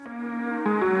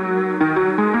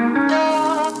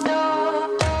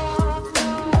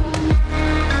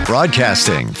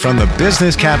Broadcasting from the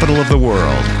business capital of the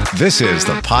world, this is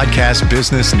the Podcast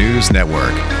Business News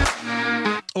Network.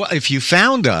 Well, if you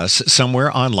found us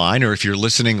somewhere online or if you're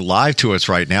listening live to us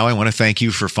right now, I want to thank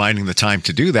you for finding the time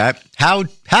to do that. How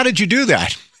did you do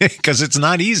that? Because it's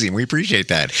not easy, and we appreciate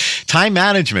that. Time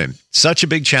management, such a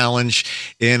big challenge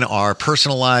in our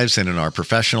personal lives and in our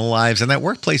professional lives, and that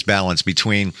workplace balance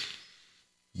between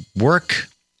work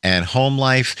and home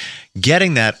life,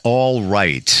 getting that all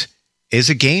right is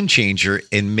a game changer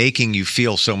in making you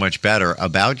feel so much better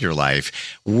about your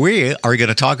life. We are going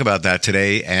to talk about that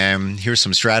today, and here's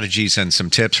some strategies and some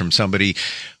tips from somebody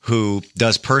who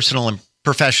does personal and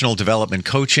professional development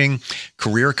coaching,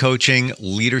 career coaching,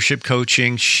 leadership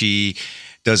coaching. She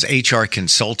does HR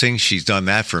consulting. She's done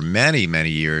that for many, many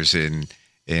years in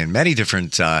many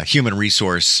different human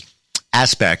resource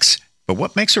aspects. But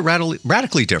what makes her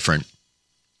radically different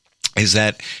is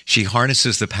that she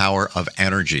harnesses the power of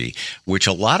energy, which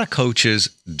a lot of coaches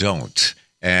don't.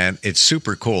 And it's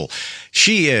super cool.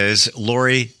 She is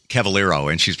Lori Cavallero,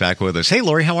 and she's back with us. Hey,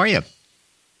 Lori, how are you?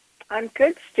 I'm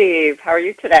good, Steve. How are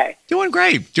you today? Doing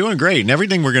great. And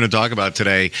everything we're going to talk about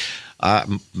today,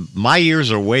 my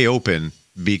ears are way open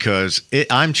because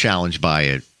I'm challenged by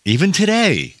it. Even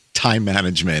today, time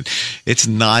management. It's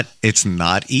not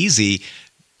easy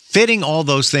fitting all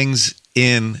those things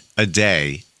in a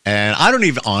day. And I don't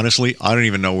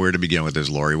even know where to begin with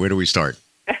this, Lori. Where do we start?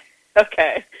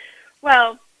 Okay.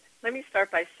 Well, let me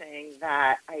start by saying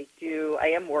that I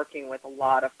am working with a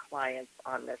lot of clients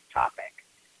on this topic.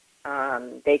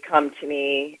 They come to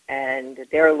me and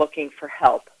they're looking for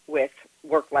help with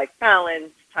work-life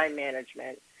balance, time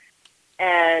management.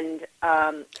 And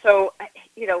so,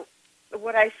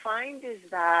 what I find is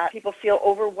that people feel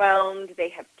overwhelmed. They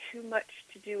have too much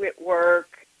to do at work.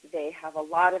 They have a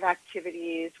lot of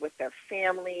activities with their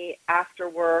family after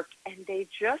work, and they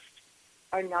just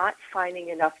are not finding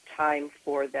enough time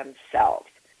for themselves.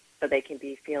 So they can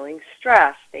be feeling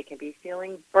stressed. They can be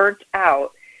feeling burnt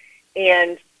out.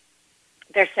 And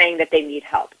they're saying that they need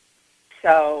help.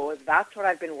 So that's what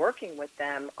I've been working with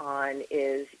them on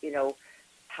is,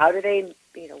 how do they,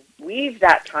 weave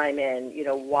that time in?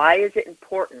 Why is it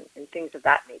important and things of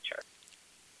that nature?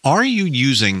 Are you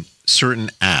using certain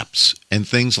apps and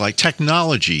things like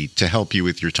technology to help you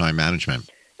with your time management?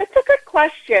 That's a good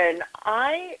question.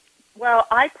 I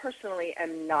personally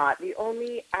am not. The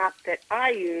only app that I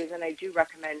use, and I do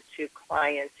recommend to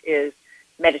clients, is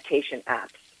meditation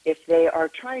apps. If they are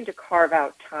trying to carve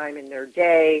out time in their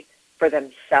day for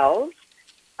themselves,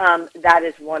 that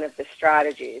is one of the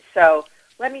strategies. So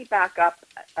let me back up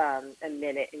a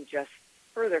minute and just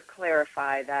further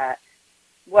clarify that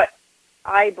what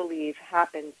I believe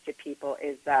happens to people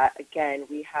is that, again,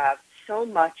 we have so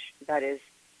much that is,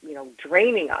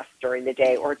 draining us during the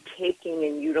day, or taking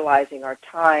and utilizing our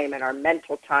time and our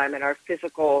mental time and our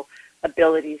physical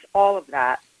abilities, all of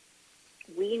that.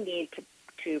 We need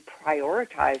to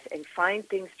prioritize and find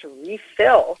things to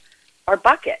refill our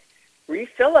bucket,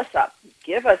 refill us up,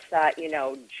 give us that,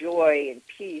 joy and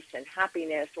peace and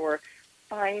happiness, or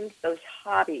find those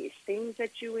hobbies, things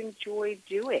that you enjoy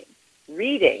doing.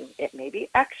 Reading, it may be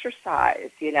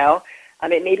exercise,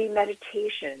 it may be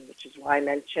meditation, which is why I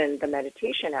mentioned the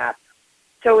meditation app.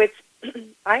 So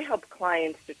I help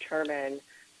clients determine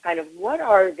kind of what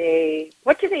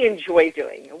do they enjoy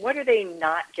doing, and what are they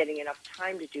not getting enough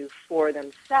time to do for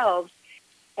themselves,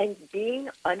 and being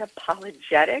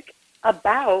unapologetic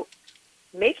about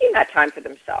making that time for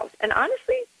themselves, and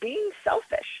honestly, being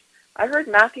selfish. I heard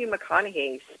Matthew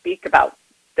McConaughey speak about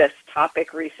this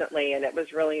topic recently, and it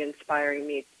was really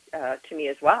inspiring to me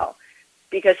as well,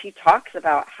 because he talks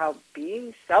about how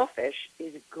being selfish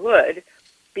is good,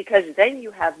 because then you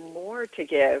have more to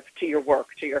give to your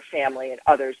work, to your family, and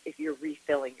others if you're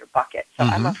refilling your bucket. So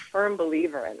I'm a firm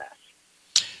believer in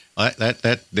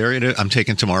this. There it is. I'm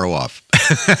taking tomorrow off.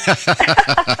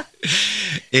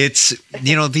 It's,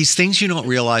 these things you don't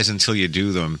realize until you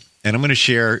do them. And I'm going to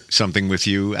share something with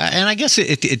you. And I guess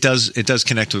it does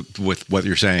connect with what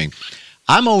you're saying.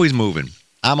 I'm always moving.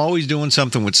 I'm always doing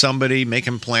something with somebody,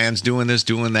 making plans, doing this,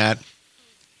 doing that.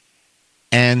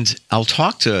 And I'll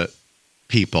talk to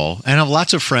people, and I have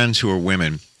lots of friends who are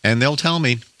women, and they'll tell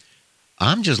me,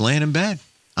 I'm just laying in bed.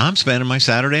 I'm spending my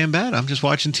Saturday in bed. I'm just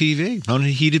watching TV on a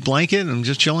heated blanket, and I'm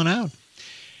just chilling out.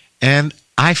 And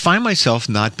I find myself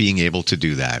not being able to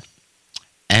do that.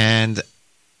 And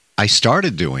I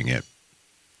started doing it.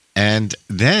 And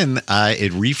then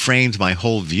it reframed my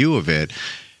whole view of it,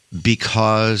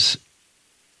 because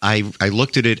I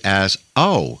looked at it as,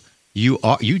 oh, you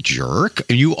jerk,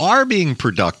 and you are being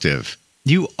productive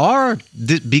You are,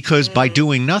 because by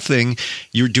doing nothing,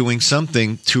 you're doing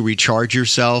something to recharge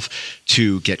yourself,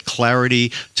 to get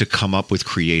clarity, to come up with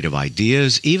creative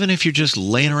ideas, even if you're just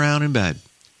laying around in bed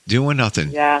doing nothing.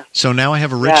 Yeah. So now I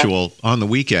have a Yeah. ritual on the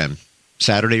weekend,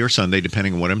 Saturday or Sunday,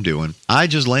 depending on what I'm doing. I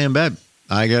just lay in bed.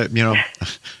 I got,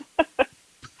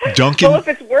 Duncan. Well, if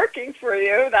it's working for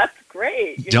you, that's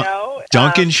great,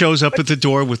 Duncan shows up at the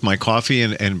door with my coffee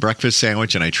and breakfast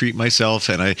sandwich, and I treat myself.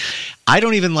 And I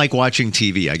don't even like watching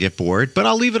TV. I get bored, but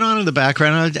I'll leave it on in the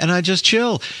background and I just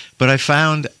chill. But I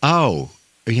found,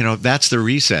 that's the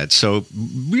reset. So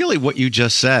really what you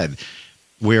just said,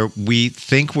 where we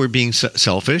think we're being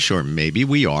selfish, or maybe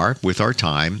we are with our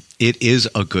time, it is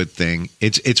a good thing.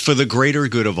 It's for the greater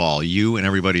good of all, you and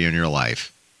everybody in your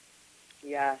life.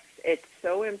 Yes, it's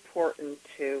so important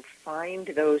to find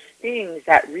those things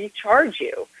that recharge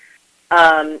you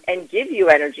and give you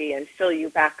energy and fill you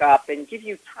back up and give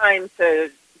you time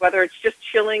to, whether it's just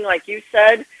chilling, like you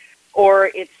said, or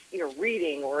it's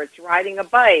reading, or it's riding a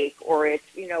bike, or it's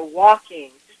walking.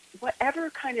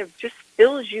 Whatever kind of just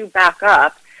fills you back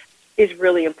up is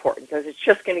really important, because it's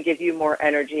just going to give you more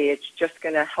energy. It's just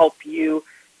going to help you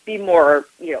be more,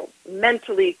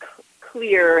 mentally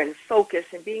clear and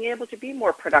focused, and being able to be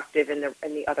more productive in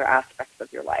the other aspects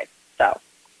of your life. So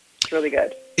it's really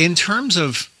good. In terms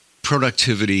of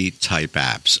productivity type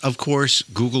apps, of course,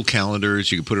 Google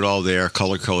Calendars, you can put it all there,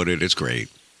 color coded. It's great.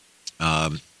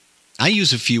 I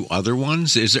use a few other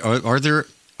ones. Are there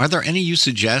any you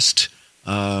suggest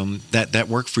that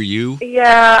work for you?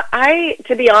 Yeah,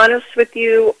 to be honest with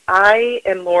you, I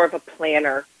am more of a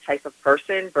planner type of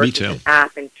person versus an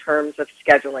app in terms of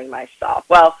scheduling myself.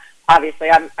 Well, obviously,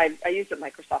 I use the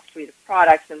Microsoft suite of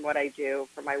products in what I do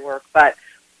for my work, but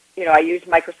I use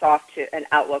Microsoft and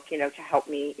Outlook, to help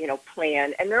me,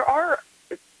 plan. And there are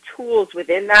tools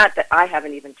within that I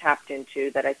haven't even tapped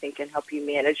into that I think can help you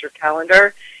manage your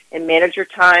calendar and manage your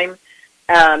time.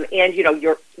 And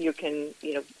you can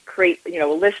create a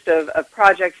list of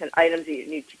projects and items that you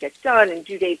need to get done, and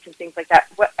due dates and things like that.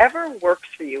 Whatever works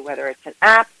for you, whether it's an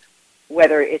app,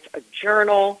 whether it's a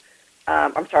journal.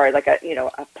 Like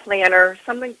a planner,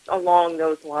 something along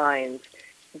those lines.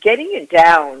 Getting it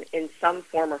down in some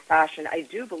form or fashion, I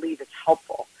do believe it's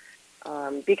helpful,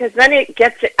 because then it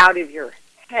gets it out of your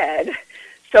head,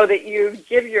 so that you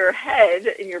give your head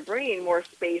and your brain more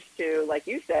space to, like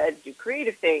you said, do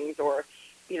creative things, or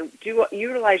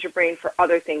utilize your brain for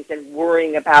other things than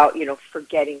worrying about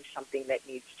forgetting something that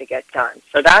needs to get done.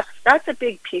 So that's a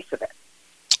big piece of it.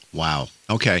 Wow.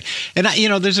 Okay. And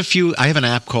there's a few. I have an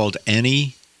app called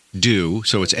AnyDo,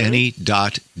 so it's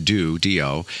any.do,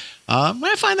 D-O.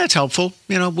 I find that's helpful,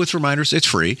 with reminders. It's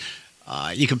free.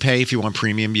 You can pay if you want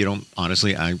premium. You don't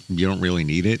really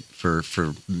need it for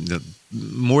the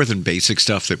more than basic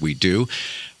stuff that we do.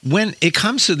 When it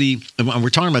comes to we're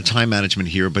talking about time management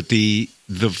here, but the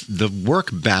work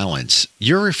balance,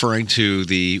 you're referring to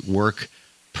the work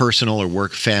personal or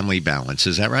work family balance.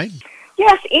 Is that right?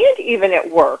 Yes, and even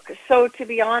at work. So to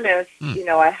be honest,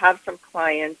 I have some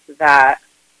clients that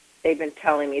they've been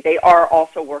telling me they are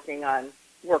also working on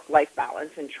work-life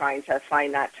balance and trying to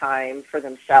find that time for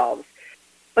themselves.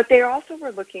 But they also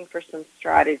were looking for some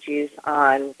strategies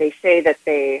on, they say that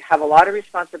they have a lot of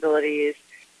responsibilities.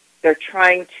 They're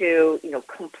trying to,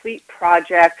 complete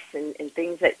projects and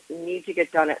things that need to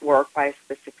get done at work by a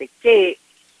specific date.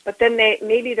 But then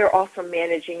they're also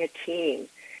managing a team.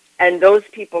 And those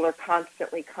people are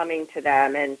constantly coming to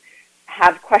them and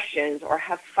have questions or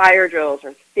have fire drills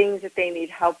or things that they need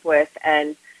help with.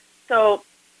 And so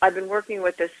I've been working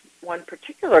with this one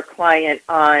particular client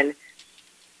on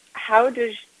how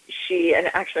does she, and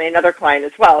actually another client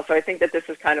as well, so I think that this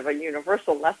is kind of a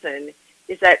universal lesson,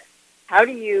 is that how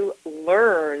do you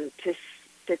learn to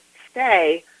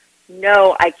say,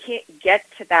 no, I can't get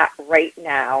to that right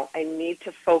now. I need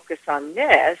to focus on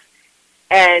this.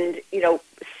 And,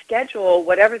 schedule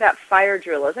whatever that fire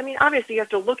drill is. I mean, obviously you have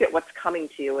to look at what's coming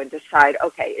to you and decide,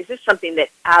 okay, is this something that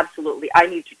absolutely I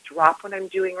need to drop what I'm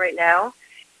doing right now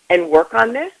and work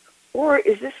on this? Or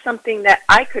is this something that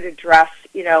I could address,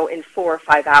 in 4 or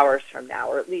 5 hours from now,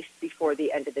 or at least before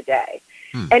the end of the day?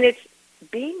 And it's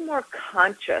being more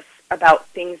conscious about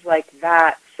things like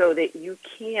that so that you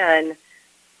can,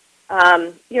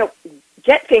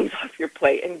 get things off your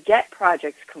plate and get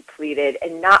projects completed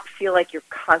and not feel like you're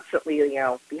constantly,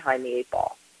 behind the 8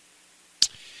 ball.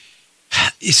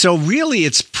 So really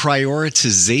it's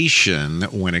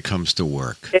prioritization when it comes to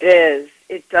work. It is.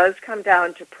 It does come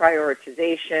down to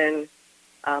prioritization,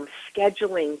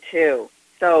 scheduling too.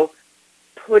 So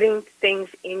putting things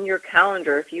in your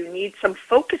calendar. If you need some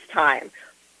focus time,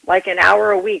 like an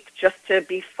hour a week just to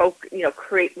be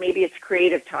create, maybe it's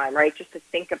creative time, right? Just to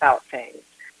think about things.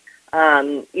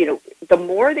 The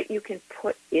more that you can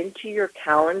put into your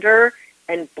calendar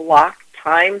and block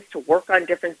times to work on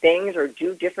different things or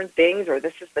do different things, or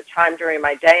this is the time during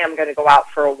my day I'm going to go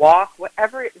out for a walk,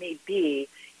 whatever it may be,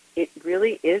 it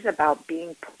really is about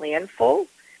being planful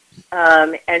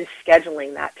and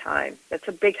scheduling that time. That's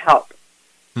a big help.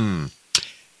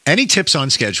 Any tips on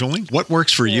scheduling? What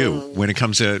works for you when it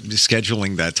comes to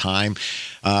scheduling that time?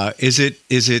 Is it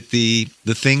the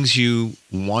things you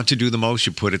want to do the most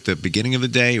you put at the beginning of the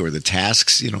day, or the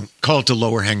tasks, call it the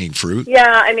lower hanging fruit?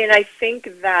 Yeah, I mean, I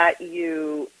think that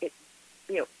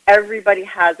everybody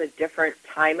has a different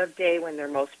time of day when they're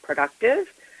most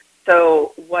productive.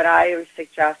 So what I would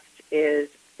suggest is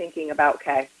thinking about,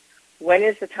 okay, when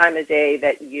is the time of day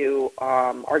that you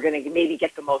are going to maybe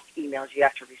get the most emails? You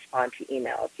have to respond to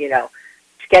emails,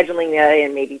 scheduling that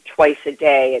in maybe twice a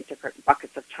day at different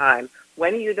buckets of time.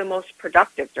 When are you the most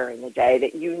productive during the day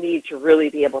that you need to really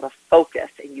be able to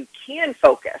focus, and you can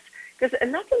focus?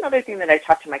 And that's another thing that I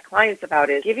talk to my clients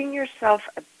about, is giving yourself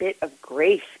a bit of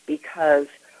grace, because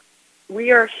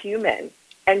we are human,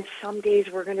 and some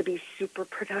days we're going to be super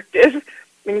productive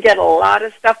and get a lot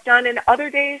of stuff done, and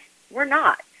other days we're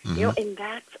not. And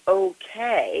that's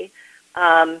okay.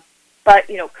 But,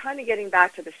 kind of getting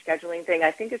back to the scheduling thing, I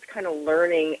think it's kind of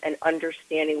learning and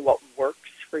understanding what works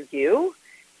for you,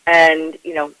 and,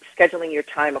 scheduling your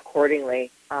time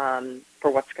accordingly for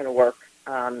what's going to work,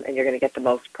 and you're going to get the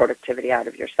most productivity out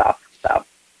of yourself. So,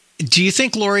 do you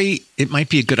think, Lori, it might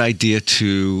be a good idea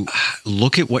to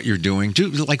look at what you're doing,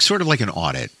 do sort of like an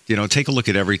audit, take a look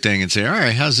at everything and say, all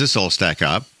right, how's this all stack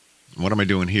up? What am I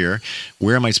doing here?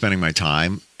 Where am I spending my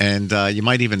time? And you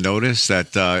might even notice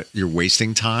that you're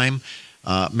wasting time.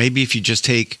 Maybe if you just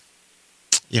take,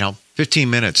 15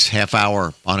 minutes, half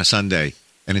hour on a Sunday,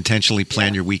 and intentionally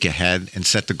plan your week ahead and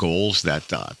set the goals, that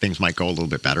things might go a little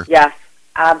bit better. Yes,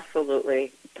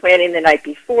 absolutely. Planning the night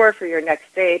before for your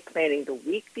next day, planning the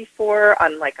week before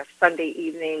on like a Sunday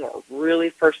evening or really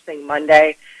first thing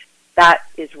Monday, that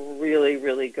is really,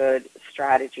 really good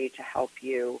strategy to help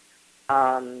you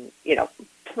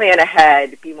plan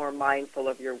ahead, be more mindful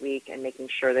of your week, and making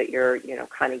sure that you're,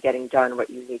 kind of getting done what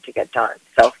you need to get done.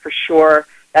 So for sure,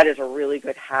 that is a really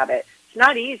good habit. It's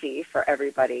not easy for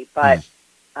everybody, but,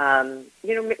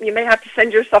 you may have to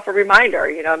send yourself a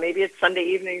reminder. Maybe it's Sunday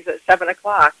evenings at 7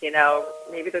 o'clock,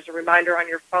 maybe there's a reminder on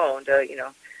your phone to,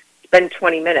 spend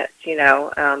 20 minutes,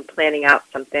 planning out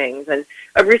some things. And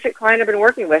a recent client I've been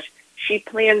working with, she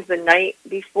plans the night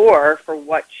before for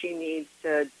what she needs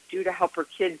to do to help her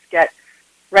kids get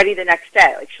ready the next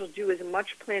day. Like, she'll do as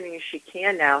much planning as she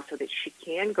can now so that she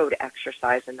can go to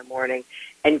exercise in the morning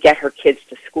and get her kids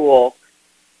to school,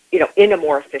 in a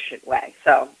more efficient way.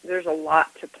 So there's a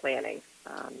lot to planning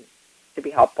to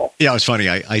be helpful. Yeah, it was funny.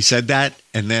 I said that,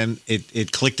 and then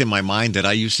it clicked in my mind that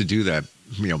I used to do that,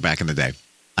 back in the day.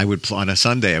 I would, on a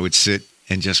Sunday, I would sit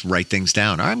and just write things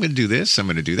down. All right, I'm going to do this. I'm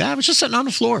going to do that. I was just sitting on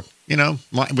the floor, with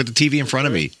the TV in front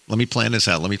of me. Let me plan this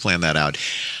out. Let me plan that out.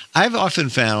 I've often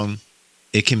found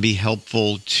it can be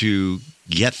helpful to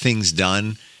get things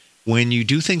done when you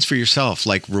do things for yourself,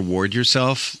 like reward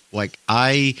yourself.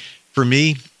 For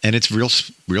me, and it's real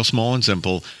small and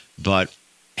simple, but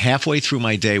halfway through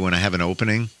my day when I have an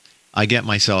opening, I get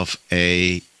myself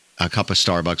a cup of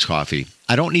Starbucks coffee.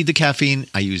 I don't need the caffeine.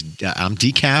 I'm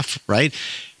decaf, right?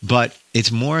 But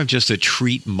it's more of just a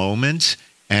treat moment,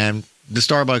 and the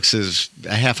Starbucks is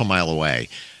a half a mile away.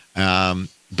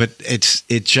 But it's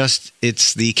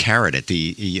the carrot at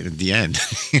the end,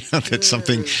 that's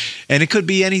something, and it could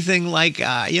be anything like,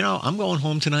 I'm going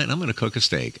home tonight and I'm going to cook a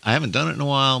steak. I haven't done it in a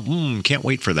while. Can't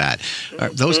wait for that.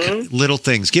 Those little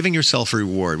things, giving yourself a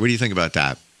reward. What do you think about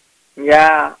that?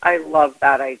 Yeah, I love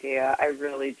that idea. I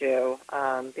really do.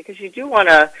 Because you do want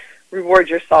to reward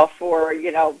yourself for,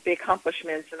 the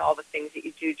accomplishments and all the things that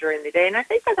you do during the day. And I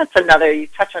think that's you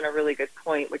touch on a really good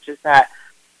point, which is that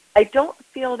I don't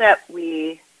feel that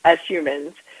we, as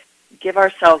humans, give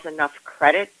ourselves enough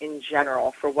credit in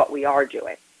general for what we are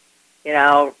doing.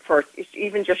 For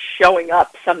even just showing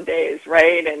up some days,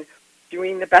 right, and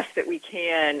doing the best that we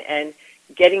can and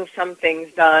getting some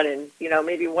things done. And,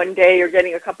 maybe one day you're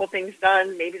getting a couple things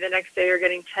done, maybe the next day you're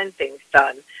getting 10 things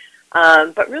done.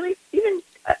 But really, even,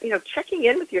 checking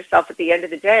in with yourself at the end of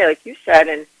the day, like you said,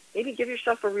 and maybe give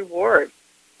yourself a reward.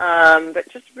 But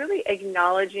just really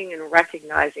acknowledging and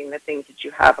recognizing the things that you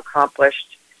have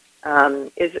accomplished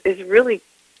is really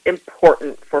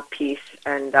important for peace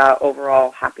and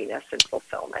overall happiness and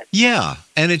fulfillment. Yeah,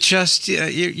 and it's just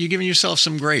you're giving yourself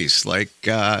some grace.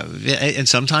 And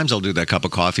sometimes I'll do that cup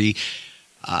of coffee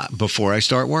before I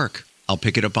start work. I'll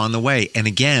pick it up on the way. And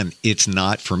again, it's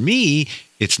not for me.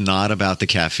 It's not about the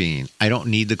caffeine. I don't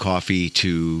need the coffee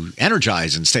to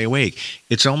energize and stay awake.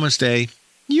 It's almost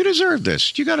you deserve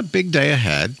this. You got a big day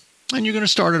ahead, and you're going to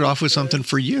start it off with something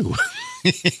for you.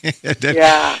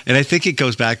 And I think it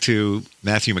goes back to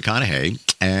Matthew McConaughey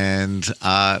and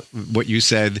what you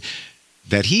said,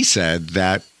 that he said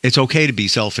that it's okay to be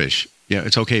selfish. Yeah,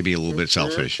 it's okay to be a little bit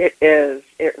selfish. It is.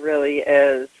 It really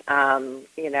is.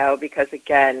 Because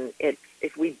again, it's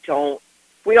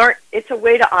a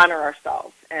way to honor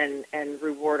ourselves and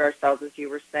reward ourselves, as you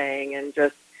were saying, and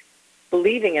just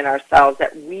believing in ourselves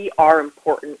that we are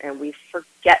important, and we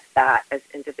forget that as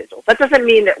individuals. That doesn't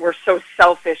mean that we're so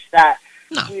selfish that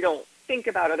we don't think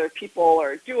about other people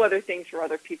or do other things for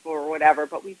other people or whatever,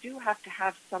 but we do have to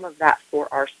have some of that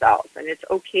for ourselves, and it's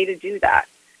okay to do that.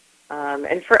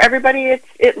 And for everybody,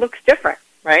 it looks different,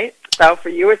 right? So for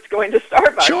you, it's going to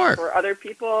Starbucks. Sure. For other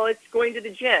people, it's going to the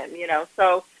gym,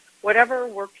 So whatever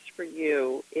works for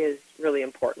you is really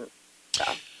important. So.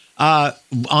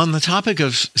 On the topic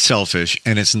of selfish,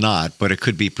 and it's not, but it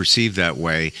could be perceived that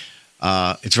way,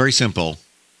 it's very simple.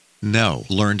 No.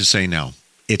 Learn to say no.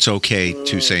 It's okay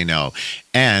to say no.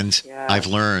 And I've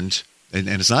learned, and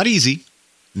it's not easy,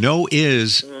 no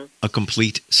is a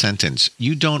complete sentence.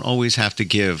 You don't always have to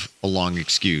give a long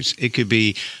excuse. It could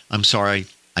be, I'm sorry,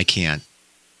 I can't.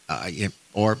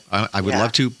 Or I would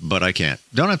love to, but I can't.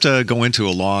 Don't have to go into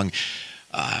a long,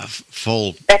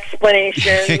 full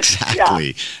explanation.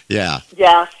 Exactly. Yeah.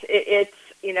 Yes. It's,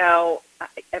 I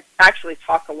actually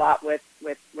talk a lot with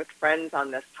friends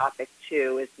on this topic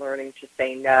too, is learning to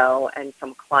say no, and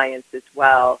some clients as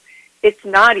well. It's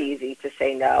not easy to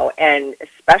say no, and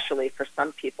especially for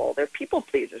some people, they're people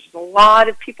pleasers. There's a lot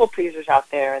of people pleasers out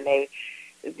there, and they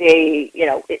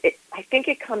I think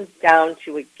it comes down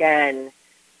to, again,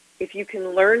 if you can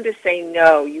learn to say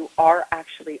no, you are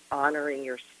actually honoring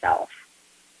yourself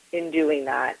in doing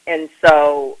that. And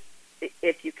so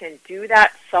if you can do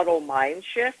that subtle mind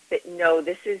shift that, no,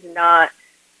 this is not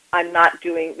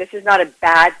a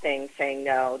bad thing saying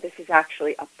no. This is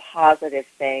actually a positive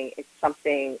thing. It's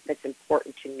something that's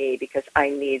important to me because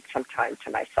I need some time to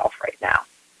myself right now.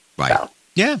 Right. So.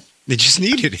 Yeah. They just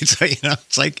need it. It's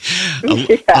like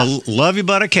I love you,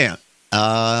 but I can't.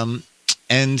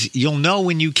 And you'll know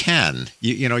when you can.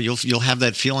 You'll have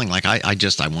that feeling like I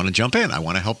want to jump in. I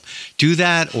want to help do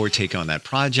that or take on that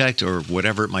project or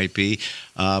whatever it might be.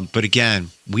 But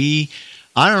again, I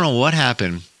don't know what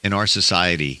happened in our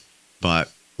society,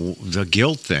 but the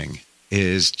guilt thing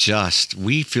is just,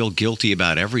 we feel guilty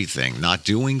about everything, not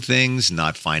doing things,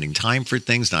 not finding time for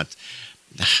things,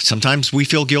 sometimes we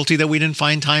feel guilty that we didn't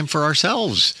find time for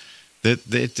ourselves.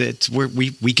 It's where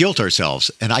we guilt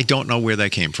ourselves, and I don't know where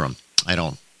that came from. I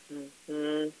don't.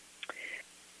 Mm-hmm.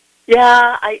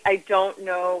 Yeah, I don't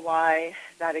know why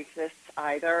that exists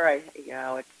either.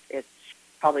 It's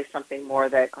probably something more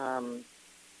that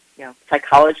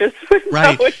psychologists would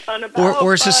know a ton about.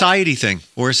 Or a society thing.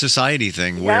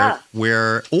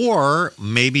 Where or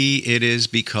maybe it is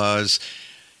because,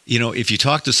 if you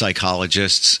talk to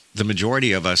psychologists, the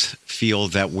majority of us feel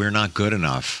that we're not good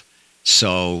enough.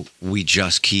 So we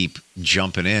just keep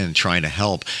jumping in, trying to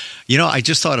help. I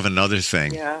just thought of another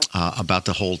thing about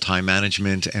the whole time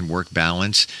management and work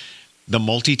balance. The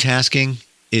multitasking,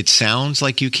 it sounds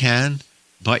like you can,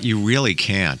 but you really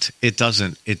can't. It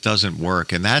doesn't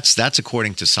work. And that's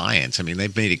according to science. I mean,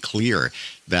 they've made it clear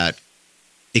that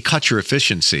it cuts your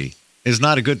efficiency. It's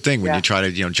not a good thing when you try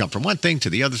to, jump from one thing to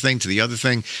the other thing to the other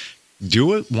thing.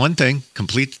 Do it one thing,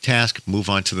 complete the task, move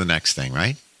on to the next thing,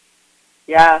 right?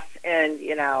 Yes, and,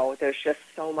 there's just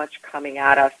so much coming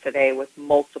at us today with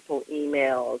multiple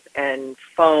emails and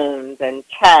phones and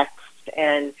text,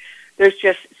 and there's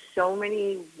just so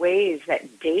many ways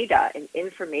that data and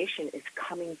information is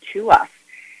coming to us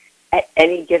at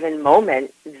any given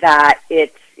moment that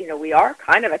it's, we are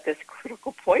kind of at this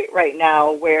critical point right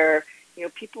now where,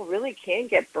 people really can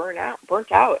get burnt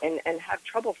out and have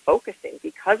trouble focusing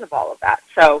because of all of that.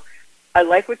 So I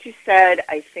like what you said.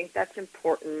 I think that's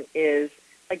important is,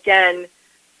 again,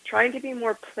 trying to be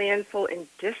more planful and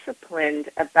disciplined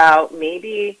about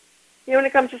maybe, when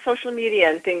it comes to social media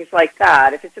and things like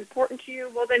that. If it's important to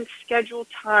you, well, then schedule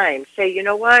time. Say, you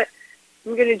know what,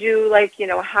 I'm going to do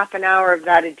a half an hour of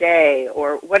that a day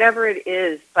or whatever it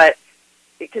is. But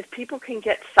because people can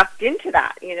get sucked into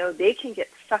that, they can get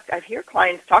sucked. I hear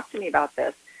clients talk to me about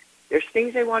this. There's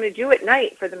things they want to do at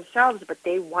night for themselves, but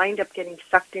they wind up getting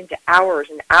sucked into hours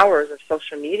and hours of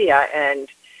social media, and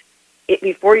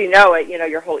before you know it,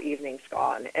 your whole evening's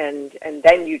gone, and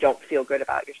then you don't feel good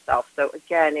about yourself. So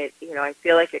again, I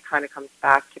feel like it kind of comes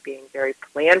back to being very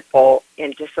planful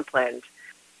and disciplined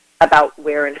about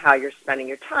where and how you're spending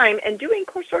your time, and doing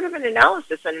sort of an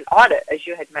analysis and an audit, as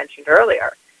you had mentioned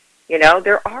earlier.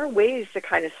 There are ways to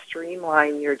kind of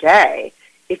streamline your day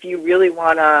if you really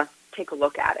want to take a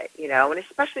look at it, and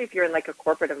especially if you're in like a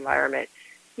corporate environment.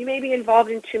 You may be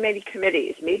involved in too many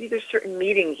committees. Maybe there's certain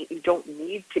meetings that you don't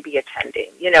need to be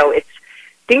attending. It's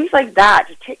things like that.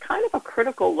 To take kind of a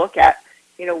critical look at,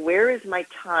 where is my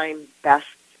time best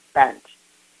spent,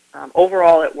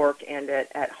 overall at work and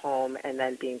at home, and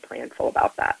then being planful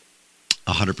about that.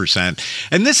 100%.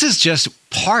 And this is just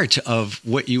part of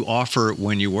what you offer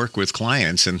when you work with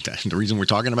clients. And the reason we're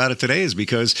talking about it today is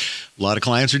because a lot of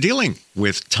clients are dealing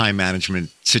with time management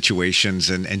situations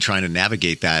and trying to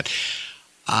navigate that.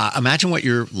 Imagine what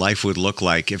your life would look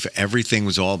like if everything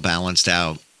was all balanced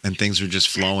out and things were just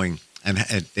flowing, and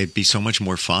it'd be so much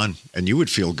more fun, and you would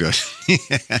feel good.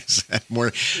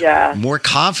 More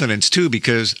confidence too,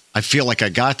 because I feel like I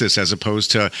got this, as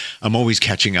opposed to I'm always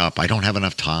catching up. I don't have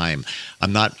enough time.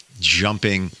 I'm not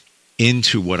jumping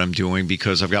into what I'm doing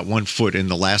because I've got one foot in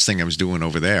the last thing I was doing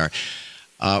over there.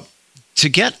 To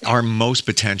get our most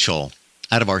potential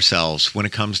out of ourselves when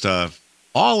it comes to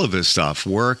all of this stuff,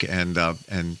 work and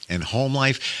home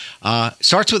life,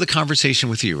 starts with a conversation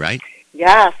with you, right?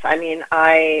 Yes. I mean,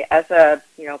 I, as a,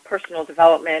 personal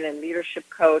development and leadership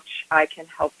coach, I can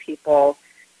help people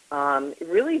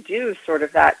really do sort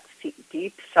of that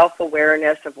deep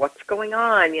self-awareness of what's going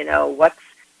on,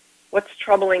 what's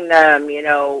troubling them,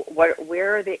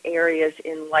 where are the areas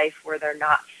in life where they're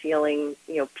not feeling,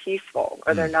 peaceful,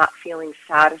 or they're not feeling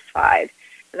satisfied.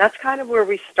 And that's kind of where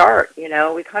we start.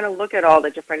 We kind of look at all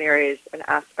the different areas and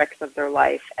aspects of their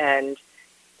life, and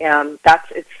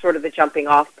it's sort of the jumping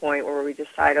off point where we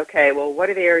decide, okay, well, what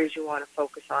are the areas you want to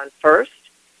focus on first?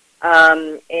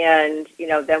 And then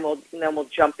we'll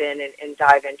jump in and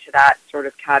dive into that sort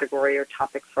of category or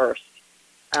topic first.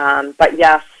 But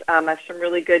yes, I have some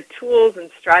really good tools and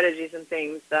strategies and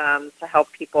things to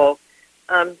help people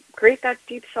create that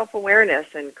deep self-awareness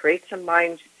and create some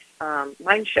mind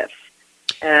shifts,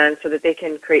 and so that they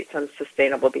can create some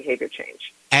sustainable behavior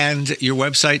change. And your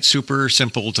website, super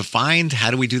simple to find.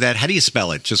 How do we do that? How do you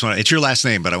spell it? It's your last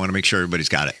name, but I want to make sure everybody's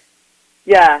got it.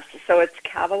 Yes. So it's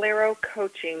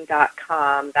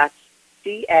CavalleroCoaching.com. That's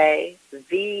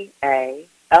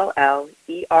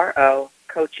CAVALLERO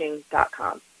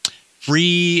coaching.com.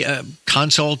 Free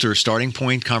consult or starting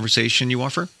point conversation you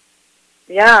offer?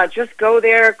 Yeah, just go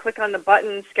there, click on the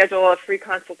button, schedule a free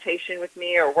consultation with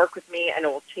me or work with me, and it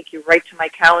will take you right to my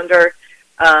calendar.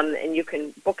 And you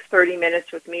can book 30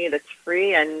 minutes with me. That's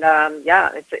free. And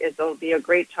it'll be a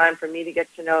great time for me to get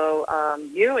to know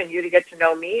you, and you to get to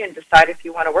know me, and decide if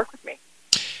you want to work with me.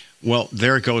 Well,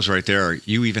 there it goes right there.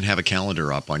 You even have a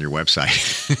calendar up on your website.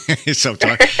 So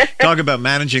talk about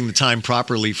managing the time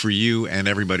properly for you and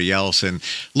everybody else. And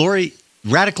Lori,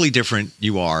 radically different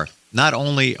you are. Not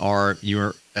only are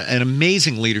you an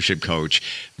amazing leadership coach,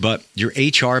 but your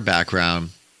HR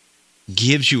background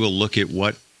gives you a look at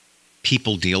what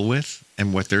people deal with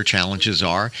and what their challenges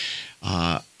are.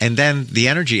 And then the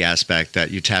energy aspect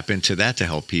that you tap into that to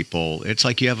help people. It's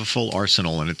like you have a full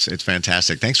arsenal, and it's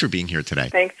fantastic. Thanks for being here today.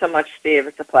 Thanks so much, Steve.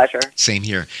 It's a pleasure. Same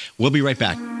here. We'll be right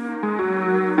back.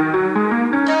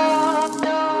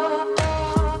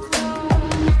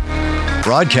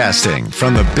 Broadcasting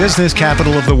from the business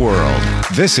capital of the world,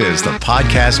 this is the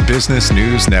Podcast Business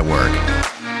News Network.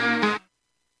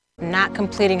 Not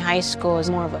completing high school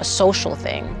is more of a social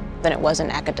thing than it was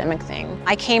an academic thing.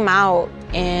 I came out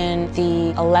in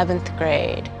the 11th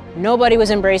grade. Nobody was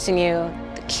embracing you.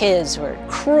 The kids were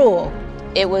cruel.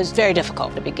 It was very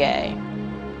difficult to be gay.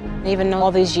 Even though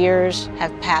all these years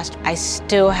have passed, I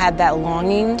still had that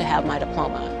longing to have my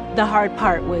diploma. The hard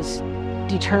part was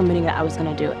determining that I was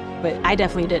going to do it, but I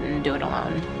definitely didn't do it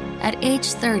alone. At age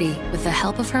 30, with the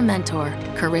help of her mentor,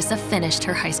 Carissa finished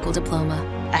her high school diploma.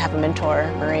 I have a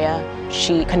mentor, Maria.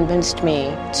 She convinced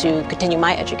me to continue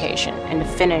my education and to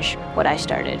finish what I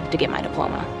started to get my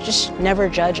diploma. Just never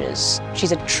judges.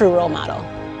 She's a true role model.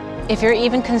 If you're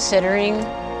even considering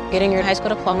getting your high school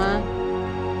diploma,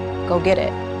 go get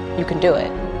it. You can do it.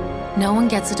 No one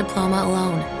gets a diploma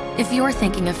alone. If you're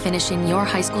thinking of finishing your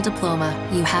high school diploma,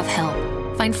 you have help.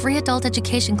 Find free adult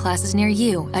education classes near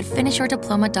you at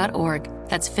finishyourdiploma.org.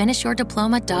 That's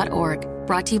finishyourdiploma.org.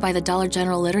 Brought to you by the Dollar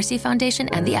General Literacy Foundation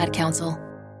and the Ad Council.